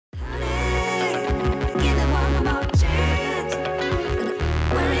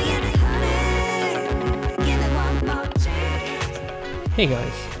Hey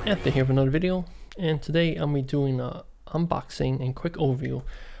guys, Anthony here for another video, and today I'm going to be doing an unboxing and quick overview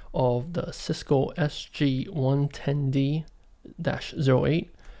of the Cisco SG110D-08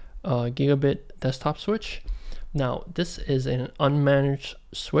 Gigabit desktop switch. Now this is an unmanaged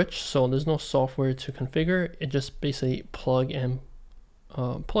switch, so there's no software to configure. It just basically plug and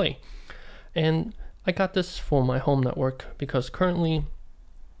play. And I got this for my home network because currently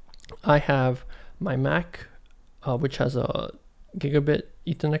I have my Mac which has a Gigabit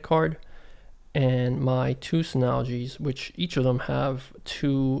Ethernet card, and my two Synologies, which each of them have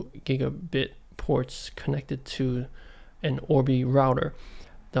 2 Gigabit ports connected to an Orbi router.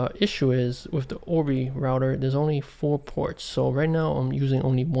 The issue is with the Orbi router, there's only 4 ports. So right now I'm using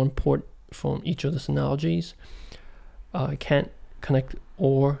only 1 port from each of the Synologies. I can't connect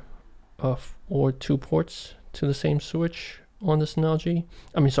or 2 ports to the same switch on the Synology.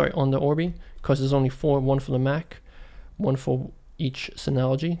 On the Orbi, because there's only 4, 1 for the Mac, 1 for each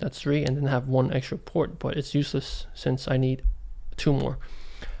Synology, that's 3, and then have 1 extra port, but it's useless since I need 2 more.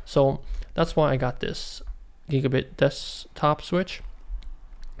 So that's why I got this Gigabit desktop switch.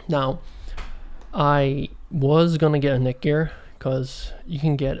 Now I was gonna get a Netgear because you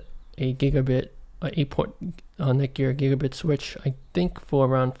can get a Gigabit 8-port Netgear Gigabit switch, I think for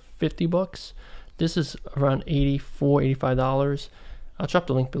around $50. This is around $85. I'll drop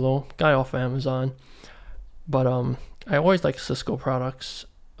the link below. Got it off of Amazon. But I always like Cisco products.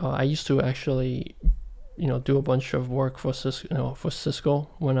 I used to actually, do a bunch of work for Cisco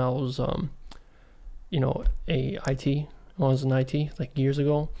when I was, when I was in IT like years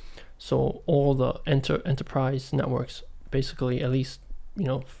ago. So all the enterprise networks, basically, at least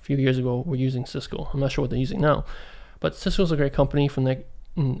a few years ago, were using Cisco. I'm not sure what they're using now, but Cisco's a great company for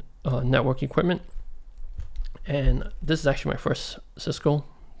network equipment. And this is actually my first Cisco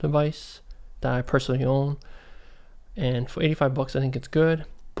device that I personally own. And for $85, I think it's good.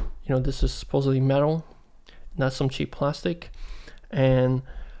 This is supposedly metal, not some cheap plastic, and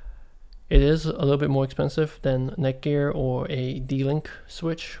it is a little bit more expensive than Netgear or a D-Link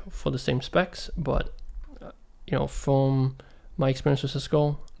switch for the same specs. But from my experience with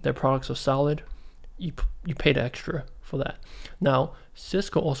Cisco, their products are solid. You pay the extra for that. Now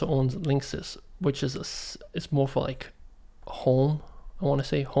Cisco also owns Linksys, which is it's more for like home. I want to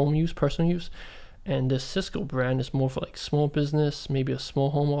say home use, personal use. And this Cisco brand is more for like small business, maybe a small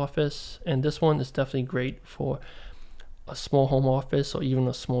home office. And this one is definitely great for a small home office or even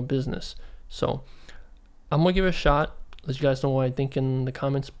a small business. So I'm gonna give it a shot. Let you guys know what I think in the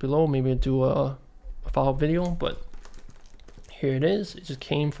comments below. Maybe I'll do a follow-up video, but here it is. It just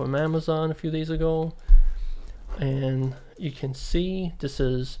came from Amazon a few days ago. And you can see this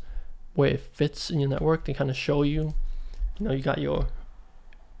is where it fits in your network. They kind of show you, you got your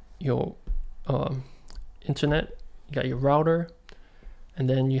internet, you got your router, and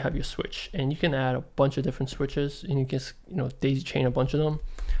then you have your switch, and you can add a bunch of different switches, and you can daisy chain a bunch of them,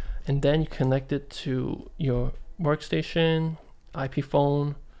 and then you connect it to your workstation, IP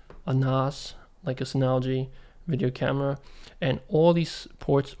phone, a NAS like a Synology, video camera, and all these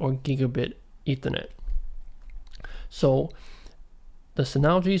ports are Gigabit Ethernet. So the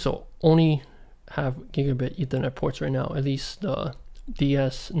Synologies only have Gigabit Ethernet ports right now, at least the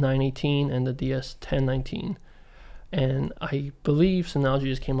DS918 and the DS1019, and I believe Synology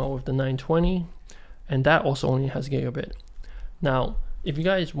just came out with the 920, and that also only has Gigabit. Now if you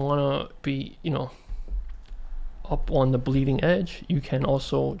guys want to be up on the bleeding edge, you can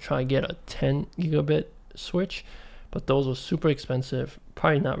also try get a 10 Gigabit switch, but those are super expensive,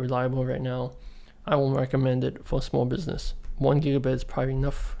 probably not reliable right now. I won't recommend it for a small business. 1 Gigabit is probably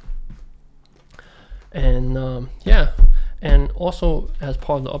enough. And yeah. And also, as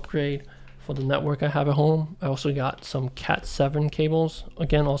part of the upgrade for the network I have at home, I also got some Cat 7 cables,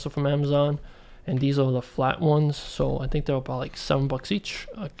 again also from Amazon, and these are the flat ones, so I think they're about like $7 each.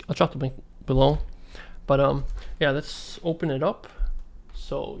 I'll drop the link below. But yeah, let's open it up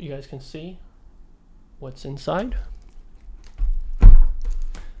so you guys can see what's inside.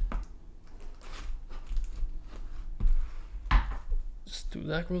 Just do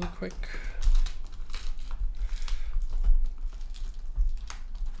that really quick.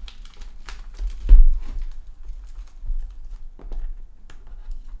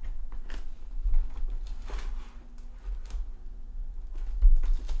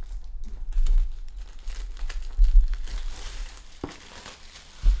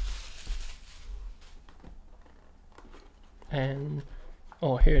 And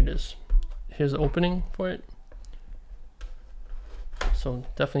oh, here it is. Here's the opening for it. So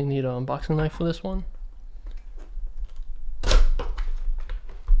definitely need an unboxing knife for this one.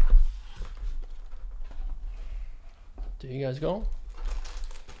 There you guys go.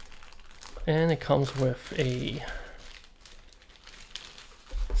 And it comes with a,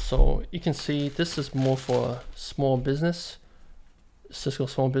 so you can see this is more for a small business, Cisco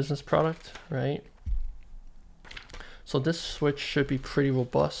small business product, right? So this switch should be pretty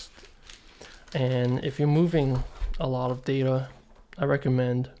robust. And if you're moving a lot of data, I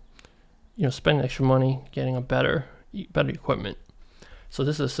recommend, spending extra money, getting a better equipment. So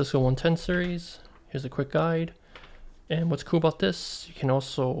this is a Cisco 110 series. Here's a quick guide. And what's cool about this, you can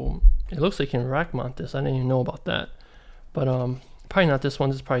also, it looks like you can rack mount this. I didn't even know about that. But probably not this one.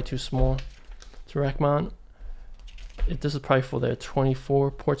 This is probably too small to rack mount. This is probably for their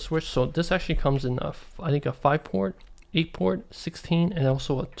 24 port switch. So this actually comes in, I think a 5 port, 8 port, 16, and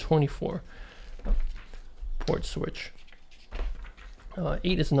also a 24 port switch. 8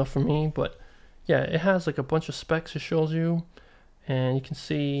 is enough for me, but yeah, it has like a bunch of specs it shows you. And you can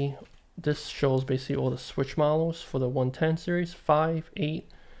see this shows basically all the switch models for the 110 series, 5, 8.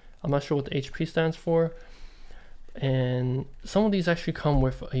 I'm not sure what the HP stands for. And some of these actually come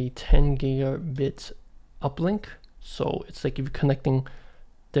with a 10 gigabit uplink. So it's like if you're connecting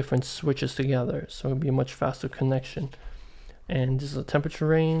different switches together. So it'll be a much faster connection. And this is a temperature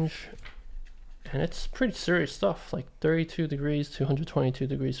range. And it's pretty serious stuff, like 32 degrees to 122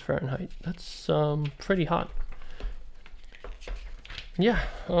 degrees Fahrenheit. That's pretty hot. Yeah,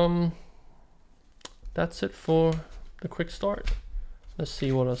 that's it for the quick start. Let's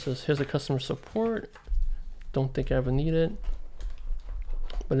see what else is. Here's the customer support. Don't think I ever need it,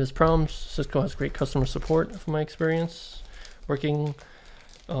 but there's problems. Cisco has great customer support from my experience working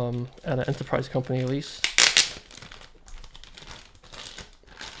at an enterprise company at least.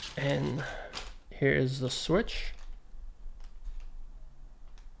 And here is the switch.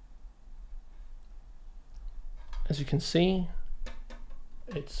 As you can see,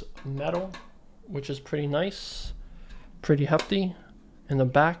 it's metal, which is pretty nice, pretty hefty. And the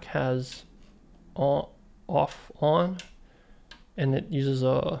back has on, off, on, and it uses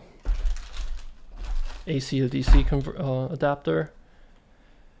a AC to DC adapter.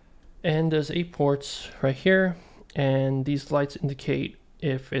 And there's 8 ports right here, and these lights indicate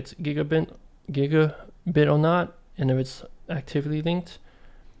if it's gigabit or not, and if it's actively linked.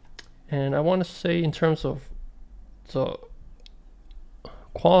 And I want to say in terms of the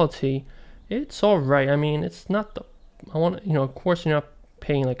quality, it's all right. I mean, it's not the, of course you're not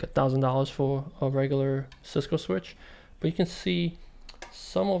paying like $1,000 for a regular Cisco switch, but you can see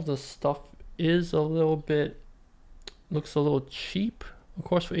some of the stuff is a little bit, looks a little cheap, of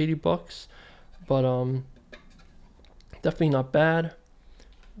course, for 80 bucks, but definitely not bad.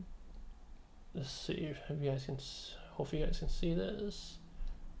 Let's see if you guys can, hopefully you guys can see this,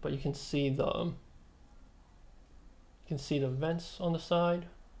 but you can see the vents on the side.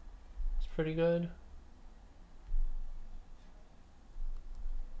 It's pretty good.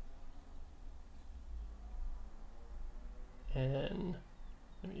 And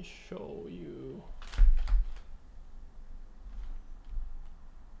let me show you.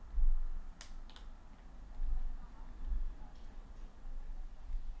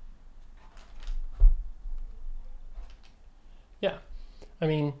 Yeah, I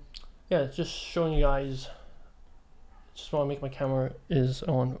mean, yeah, just showing you guys. Just want to make my camera is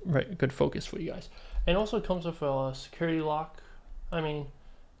on good focus for you guys. And also it comes with a security lock. I mean,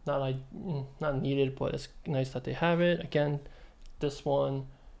 not needed, but it's nice that they have it. Again, this one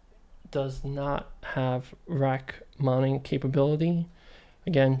does not have rack mounting capability.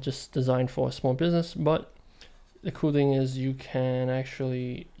 Again, just designed for a small business, but the cool thing is you can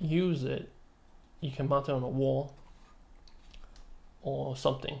actually use it. You can mount it on a wall or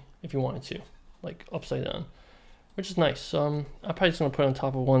something if you wanted to, like upside down, which is nice. I'm probably just gonna put it on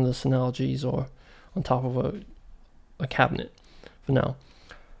top of one of the Synologies or on top of a cabinet for now.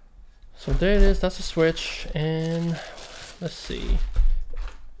 So there it is, that's a switch. And let's see,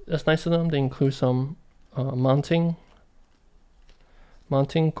 that's nice of them. They include some mounting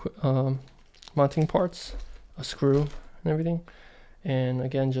parts, a screw and everything. And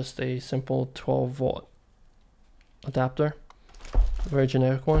again, just a simple 12-volt adapter, very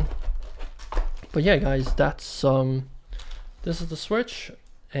generic one. But yeah, guys, that's this is the switch,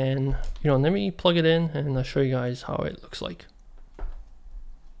 and let me plug it in and I'll show you guys how it looks like.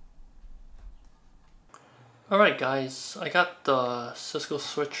 Alright guys, I got the Cisco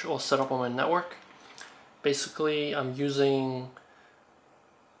switch all set up on my network. Basically, I'm using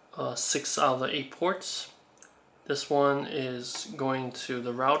 6 out of the 8 ports. This one is going to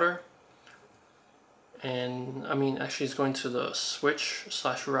the router, and actually it's going to the switch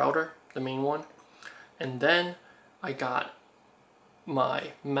 / router, the main one. And then I got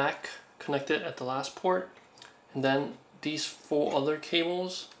my Mac connected at the last port, and then these 4 other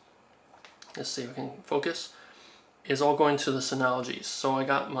cables let's see if we can focus, is all going to the Synologies. So I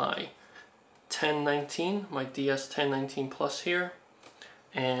got my 1019, my DS 1019 Plus here,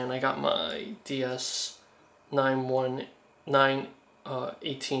 and I got my DS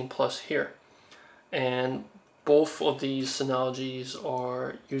 918 Plus here. And both of these Synologies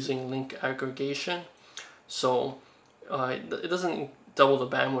are using link aggregation, so it doesn't double the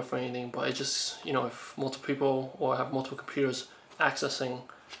bandwidth or anything, but it just, you know, if multiple people or have multiple computers accessing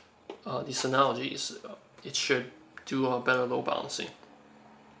these Synologies, it should do a better load balancing.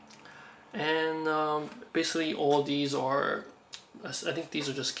 And basically all these are, I think these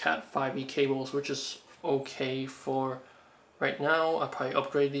are just Cat 5e cables, which is okay for right now. I'll probably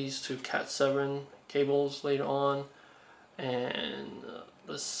upgrade these to Cat 7 cables later on. And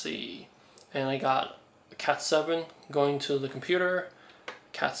let's see, and I got Cat 7 going to the computer,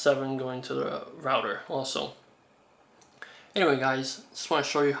 Cat 7 going to the router also. Anyway guys, just want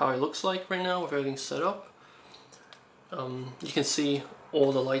to show you how it looks like right now with everything set up. You can see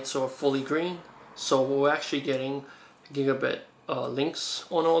all the lights are fully green, so we're actually getting gigabit links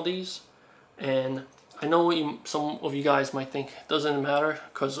on all these. And I know some of you guys might think it doesn't matter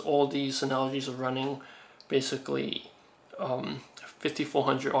because all these Synologies are running basically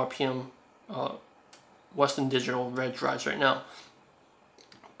 5400 RPM Western Digital red drives right now.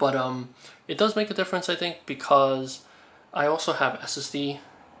 But it does make a difference, I think, because I also have SSD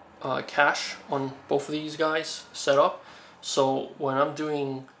cache on both of these guys set up. So when I'm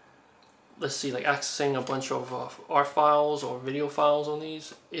doing, let's see, like accessing a bunch of art files or video files on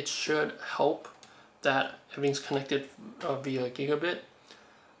these, it should help that everything's connected via Gigabit.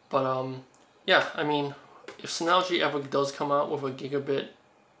 But yeah, I mean, if Synology ever does come out with a Gigabit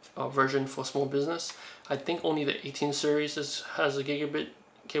version for small business, I think only the 18 series has a Gigabit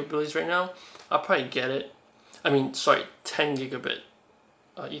capabilities right now. I'll probably get it. I mean, sorry, 10 Gigabit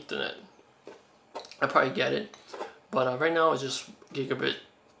Ethernet. I'll probably get it. But right now it's just Gigabit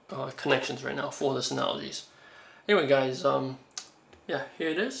connections right now for the Synologies. Anyway guys, yeah, here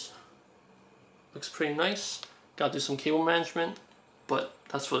it is. Looks pretty nice. Gotta do some cable management, but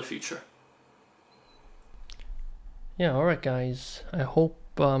that's for the future. Yeah, alright guys, I hope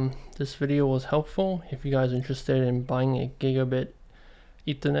this video was helpful. If you guys are interested in buying a Gigabit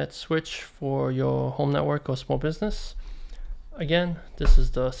Ethernet switch for your home network or small business, again, this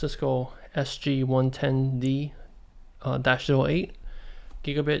is the Cisco SG110D-08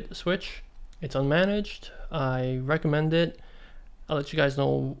 Gigabit switch. It's unmanaged. I recommend it. I'll let you guys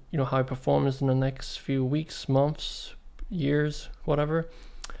know, how it performs in the next few weeks, months, years, whatever.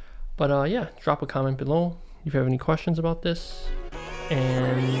 But yeah, drop a comment below if you have any questions about this,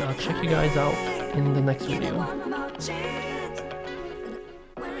 and I'll check you guys out in the next video.